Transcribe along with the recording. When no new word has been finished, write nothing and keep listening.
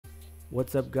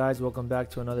What's up guys, welcome back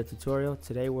to another tutorial.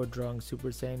 Today we're drawing Super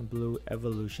Saiyan Blue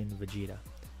Evolution Vegeta.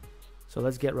 So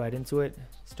let's get right into it.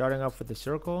 Starting off with the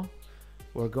circle,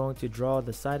 we're going to draw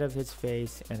the side of his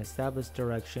face and establish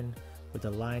direction with a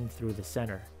line through the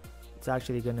center. It's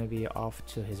actually going to be off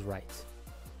to his right.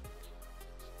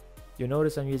 You'll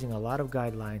notice I'm using a lot of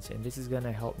guidelines, and this is going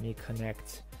to help me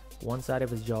connect one side of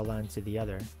his jawline to the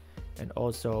other and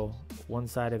also one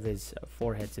side of his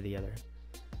forehead to the other.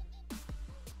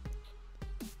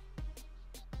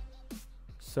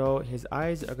 So his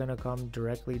eyes are going to come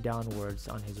directly downwards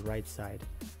on his right side,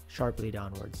 sharply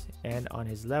downwards. And on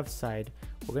his left side,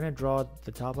 we're going to draw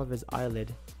the top of his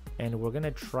eyelid, and we're going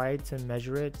to try to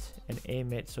measure it and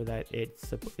aim it so that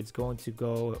it's going to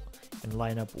go and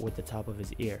line up with the top of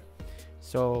his ear.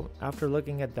 So after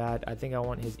looking at that, I think I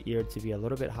want his ear to be a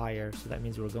little bit higher, so that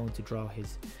means we're going to draw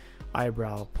his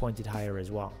eyebrow pointed higher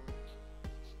as well.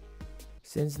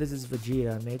 Since this is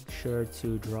Vegeta, make sure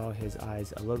to draw his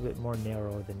eyes a little bit more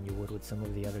narrow than you would with some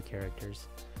of the other characters.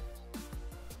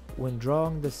 When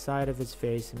drawing the side of his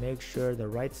face, make sure the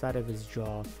right side of his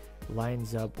jaw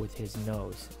lines up with his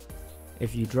nose.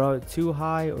 If you draw it too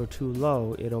high or too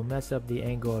low, it'll mess up the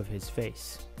angle of his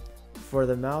face. For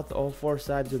the mouth, all four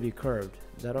sides will be curved.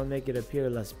 That'll make it appear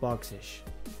less boxish.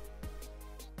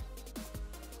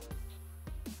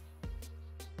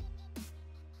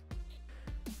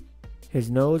 His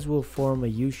nose will form a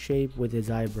U shape with his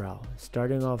eyebrow,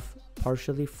 starting off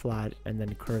partially flat and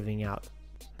then curving out.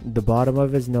 The bottom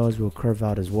of his nose will curve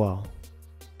out as well.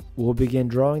 We'll begin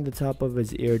drawing the top of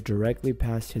his ear directly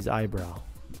past his eyebrow.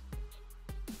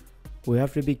 We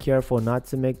have to be careful not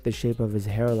to make the shape of his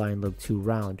hairline look too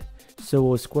round, so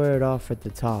we'll square it off at the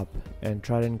top and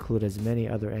try to include as many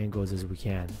other angles as we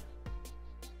can.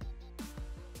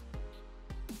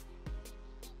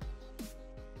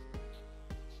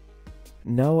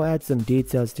 Now we'll add some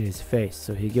details to his face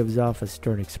so he gives off a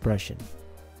stern expression.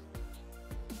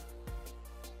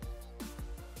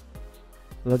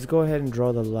 Let's go ahead and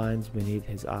draw the lines beneath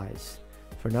his eyes.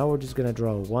 For now we're just going to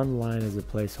draw one line as a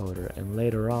placeholder, and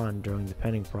later on during the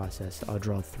penning process I'll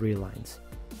draw 3 lines,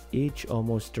 each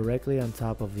almost directly on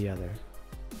top of the other.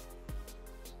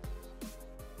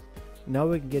 Now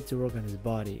we can get to work on his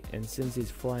body, and since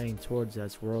he's flying towards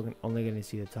us, we're only going to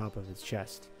see the top of his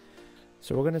chest.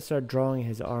 So we're going to start drawing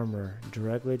his armor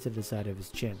directly to the side of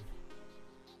his chin.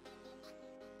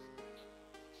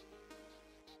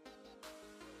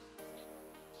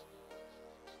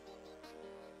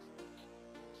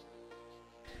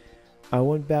 I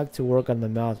went back to work on the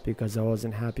mouth because I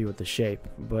wasn't happy with the shape,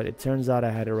 but it turns out I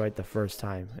had it right the first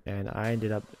time, and I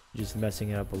ended up just messing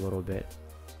it up a little bit.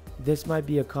 This might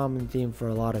be a common theme for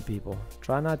a lot of people.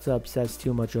 Try not to obsess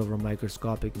too much over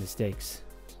microscopic mistakes.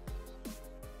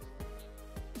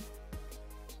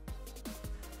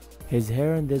 His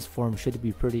hair in this form should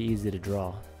be pretty easy to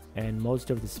draw, and most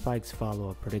of the spikes follow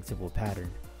a predictable pattern.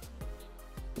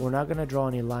 We're not going to draw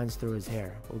any lines through his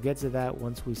hair. We'll get to that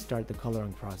once we start the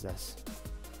coloring process.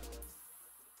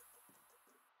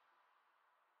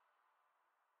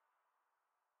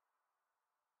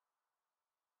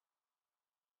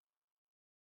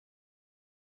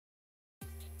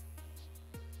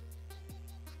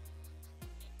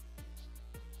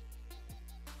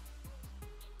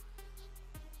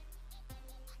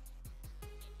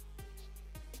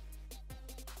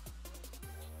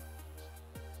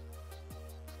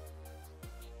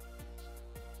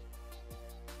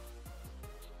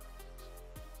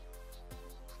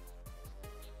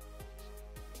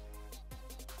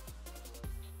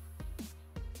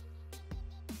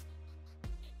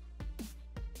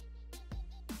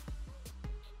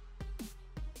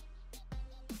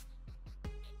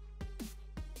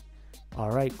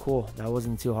 Alright, cool, that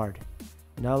wasn't too hard.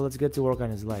 Now let's get to work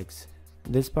on his legs.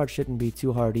 This part shouldn't be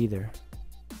too hard either.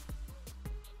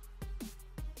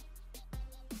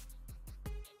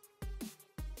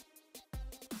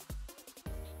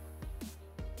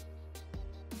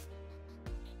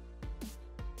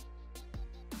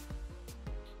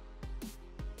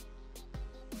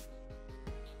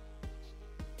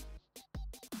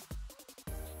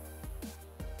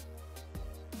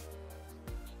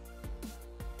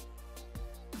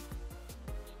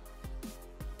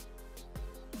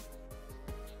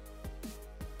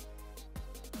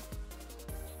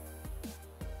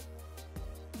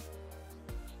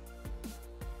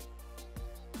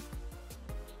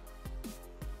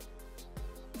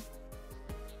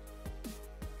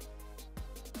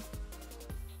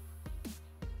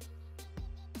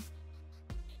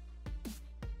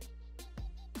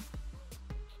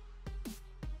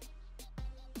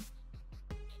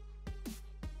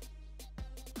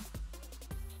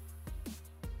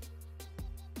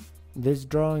 This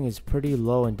drawing is pretty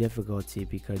low in difficulty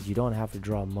because you don't have to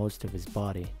draw most of his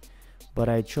body, but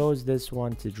I chose this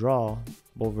one to draw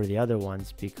over the other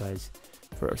ones because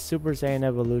for Super Saiyan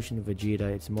Evolution Vegeta,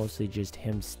 it's mostly just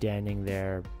him standing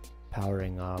there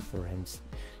powering up, or him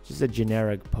just a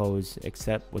generic pose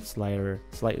except with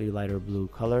slightly lighter blue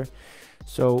color.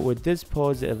 So with this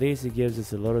pose, at least it gives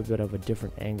us a little bit of a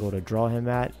different angle to draw him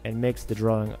at and makes the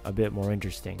drawing a bit more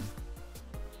interesting.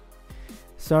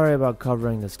 Sorry about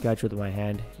covering the sketch with my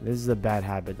hand. This is a bad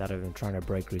habit that I've been trying to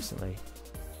break recently.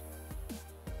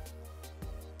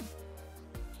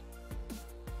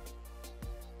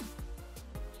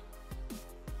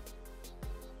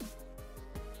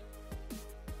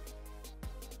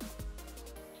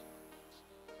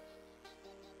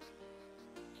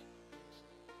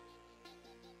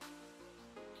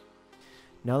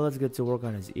 Now let's get to work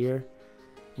on his ear.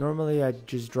 Normally I'd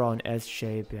just draw an S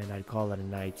shape and I'd call it a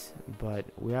night, but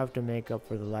we have to make up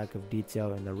for the lack of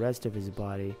detail in the rest of his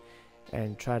body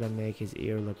and try to make his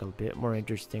ear look a bit more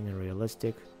interesting and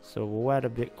realistic, so we'll add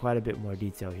quite a bit more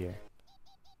detail here.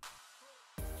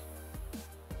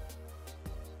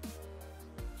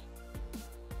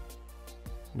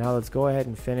 Now let's go ahead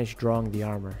and finish drawing the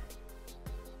armor.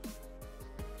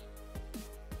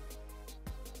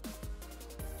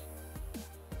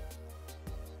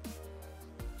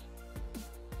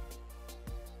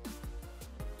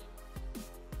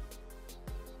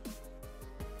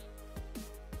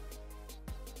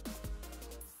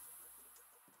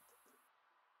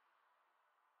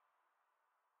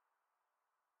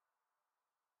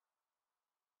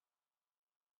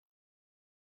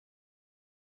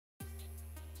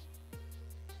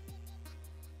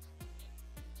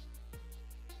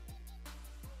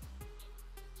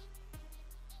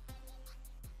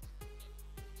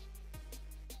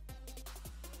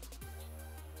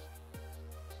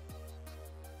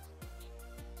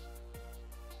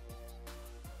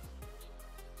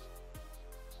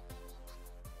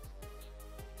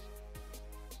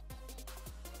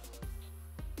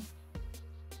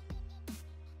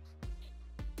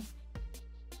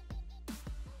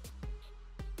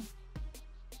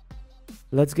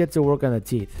 Let's get to work on the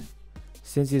teeth.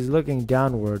 Since he's looking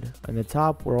downward, on the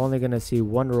top we're only going to see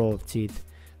one row of teeth,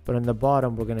 but on the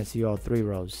bottom we're going to see all 3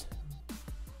 rows.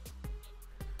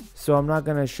 So I'm not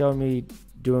going to show me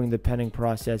doing the penning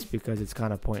process because it's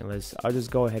kind of pointless. I'll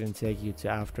just go ahead and take you to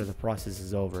after the process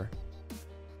is over.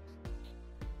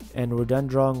 And we're done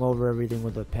drawing over everything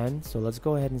with a pen, so let's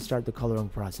go ahead and start the coloring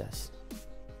process.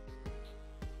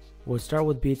 We'll start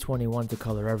with B21 to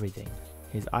color everything: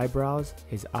 his eyebrows,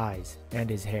 his eyes, and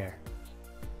his hair.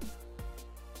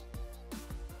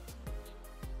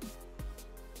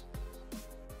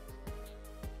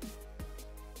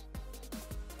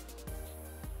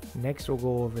 Next we'll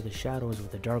go over the shadows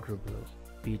with a darker blue,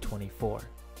 B24.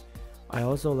 I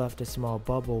also left a small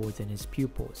bubble within his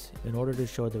pupils in order to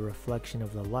show the reflection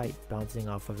of the light bouncing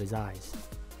off of his eyes.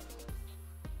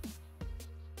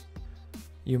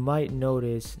 You might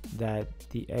notice that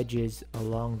the edges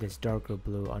along this darker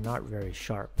blue are not very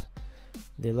sharp.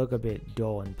 They look a bit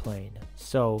dull and plain,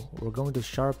 so we're going to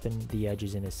sharpen the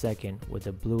edges in a second with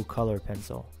a blue color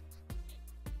pencil.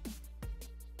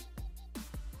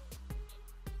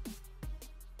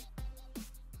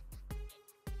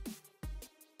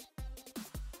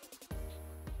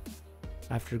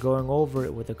 After going over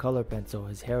it with a color pencil,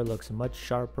 his hair looks much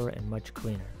sharper and much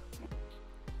cleaner.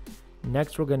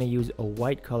 Next we're going to use a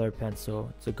white color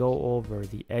pencil to go over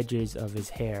the edges of his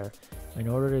hair in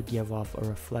order to give off a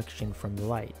reflection from the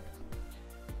light.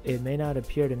 It may not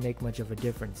appear to make much of a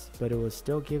difference, but it will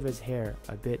still give his hair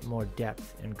a bit more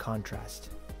depth and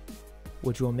contrast,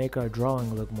 which will make our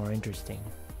drawing look more interesting.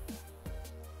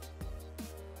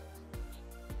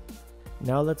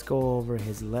 Now let's go over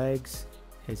his legs,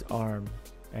 his arm,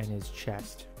 and his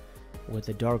chest with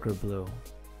a darker blue,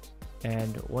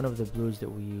 and one of the blues that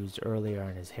we used earlier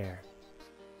on his hair.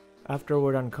 After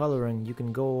we're done coloring, you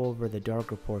can go over the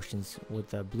darker portions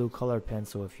with a blue color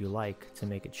pencil if you like to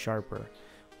make it sharper,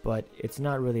 but it's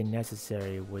not really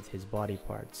necessary with his body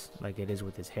parts like it is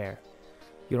with his hair.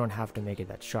 You don't have to make it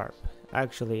that sharp.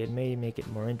 Actually, it may make it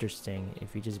more interesting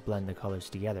if you just blend the colors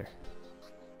together.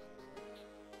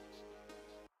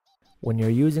 When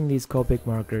you're using these Copic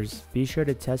markers, be sure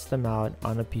to test them out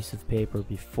on a piece of paper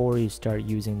before you start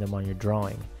using them on your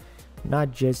drawing. Not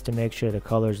just to make sure the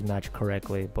colors match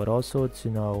correctly, but also to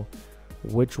know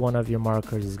which one of your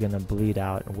markers is going to bleed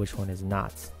out and which one is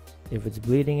not. If it's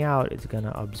bleeding out, it's going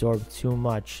to absorb too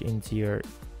much into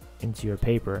your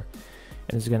paper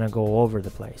and it's going to go over the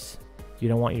place. You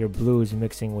don't want your blues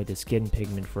mixing with the skin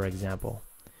pigment, for example.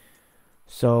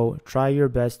 So try your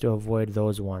best to avoid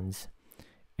those ones.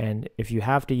 And if you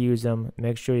have to use them,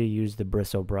 make sure you use the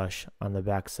bristle brush on the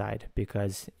back side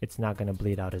because it's not going to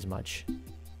bleed out as much.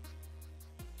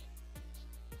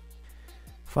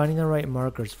 Finding the right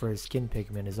markers for his skin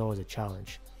pigment is always a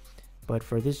challenge, but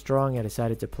for this drawing I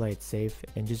decided to play it safe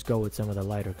and just go with some of the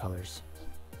lighter colors.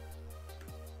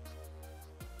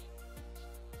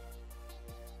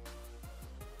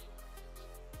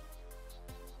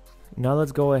 Now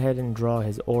let's go ahead and draw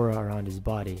his aura around his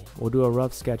body. We'll do a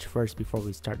rough sketch first before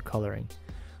we start coloring.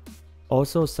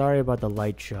 Also, sorry about the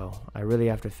light show. I really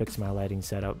have to fix my lighting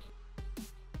setup.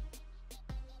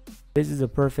 This is a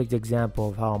perfect example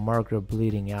of how a marker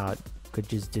bleeding out could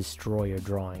just destroy your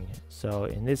drawing. So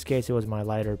in this case it was my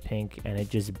lighter pink and it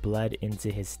just bled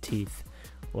into his teeth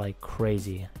like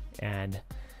crazy and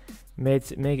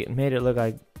made it look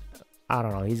like, I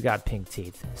don't know, he's got pink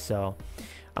teeth. So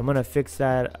I'm gonna fix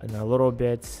that in a little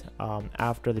bit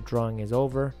after the drawing is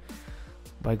over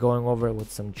by going over it with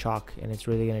some chalk, and it's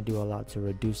really gonna do a lot to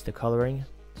reduce the coloring.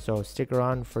 So stick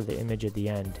around for the image at the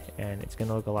end and it's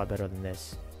gonna look a lot better than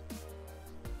this.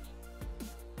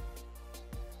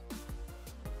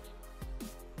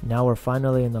 Now we're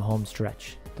finally in the home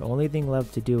stretch. The only thing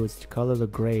left to do is to color the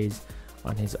grays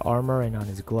on his armor and on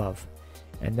his glove,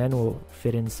 and then we'll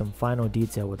fit in some final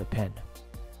detail with a pen.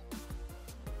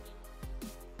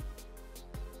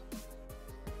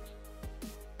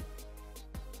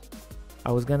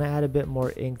 I was gonna add a bit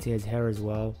more ink to his hair as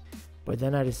well, but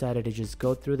then I decided to just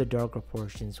go through the darker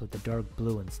portions with the dark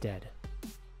blue instead.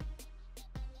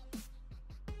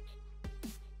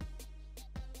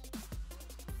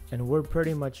 And we're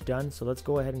pretty much done, so let's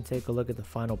go ahead and take a look at the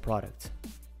final product.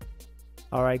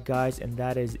 Alright guys, and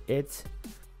that is it.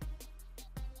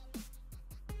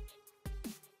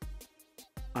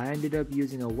 I ended up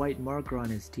using a white marker on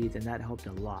his teeth and that helped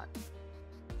a lot.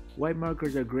 White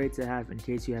markers are great to have in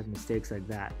case you have mistakes like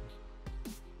that.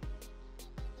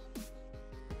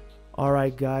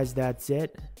 Alright guys, that's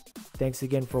it. Thanks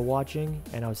again for watching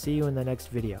and I'll see you in the next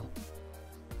video.